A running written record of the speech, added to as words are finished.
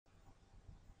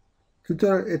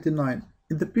Tutorial 89.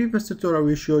 In the previous tutorial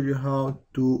we showed you how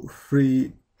to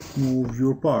free move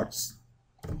your parts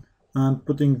and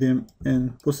putting them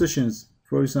in positions.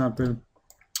 For example,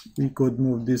 we could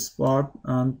move this part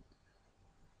and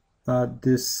add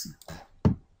this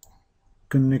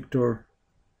connector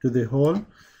to the hole,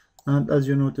 and as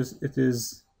you notice it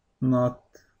is not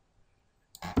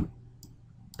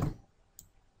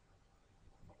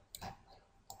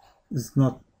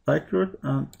accurate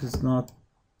and it's not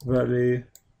very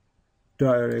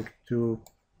direct to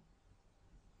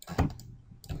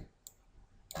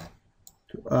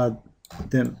add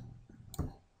them.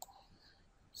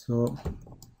 So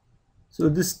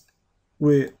this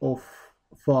way of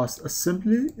fast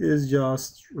assembly is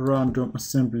just random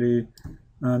assembly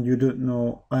and you don't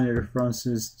know any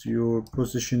references to your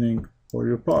positioning for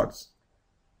your parts.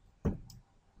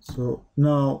 So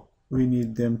now we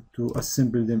need them to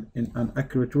assemble them in an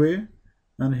accurate way,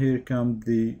 and here comes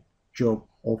the job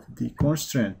of the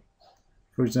constraint.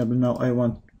 For example, now I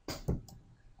want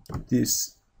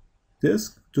this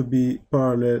disk to be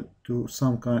parallel to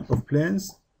some kind of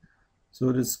planes. So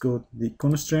let's go to the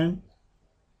constraint.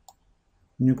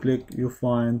 When you click, you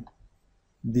find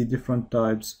the different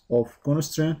types of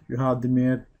constraint. You have the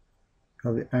mate, you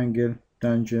have the angle,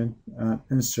 tangent, and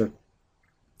insert.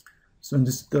 So in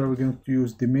this tutorial we're going to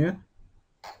use the mate,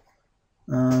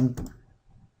 and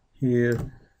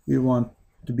here we want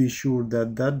to be sure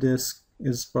that that disk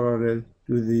is parallel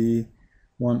to the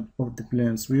one of the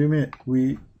planes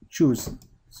we choose.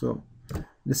 So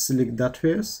let's select that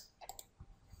face,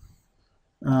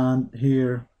 and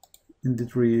here in the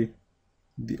tree,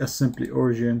 the assembly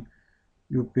origin,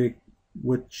 you pick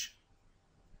which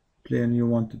plane you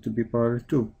want it to be parallel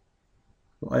to.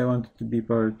 So I want it to be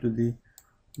parallel to the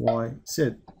Y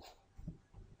Z.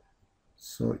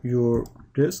 So your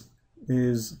disk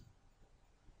is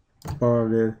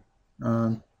parallel,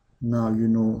 and now you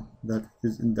know that it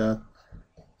is in that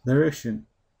direction.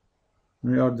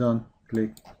 When we are done,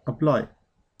 click apply.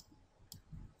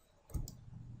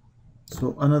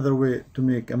 So another way to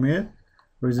make a mate,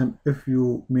 for example, if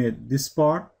you made this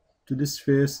part to this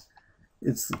face,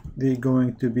 they're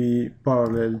going to be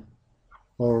parallel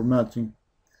or matching.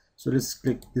 So let's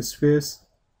click this face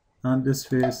and this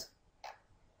face.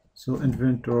 So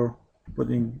Inventor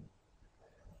putting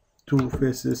two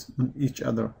faces on each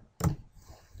other,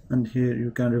 and here you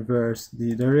can reverse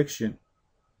the direction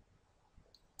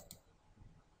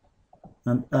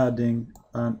and adding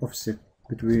an offset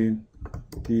between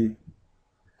the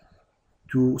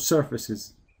two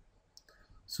surfaces.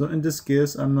 So in this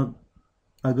case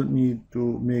I don't need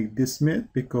to make this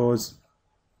mate because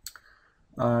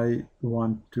I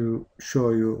want to show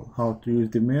you how to use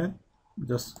the mate.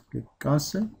 Just click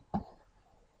cancel.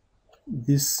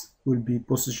 This will be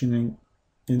positioning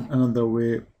in another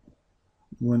way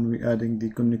when we adding the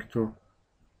connector.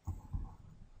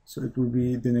 So it will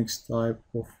be the next type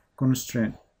of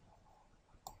constraint.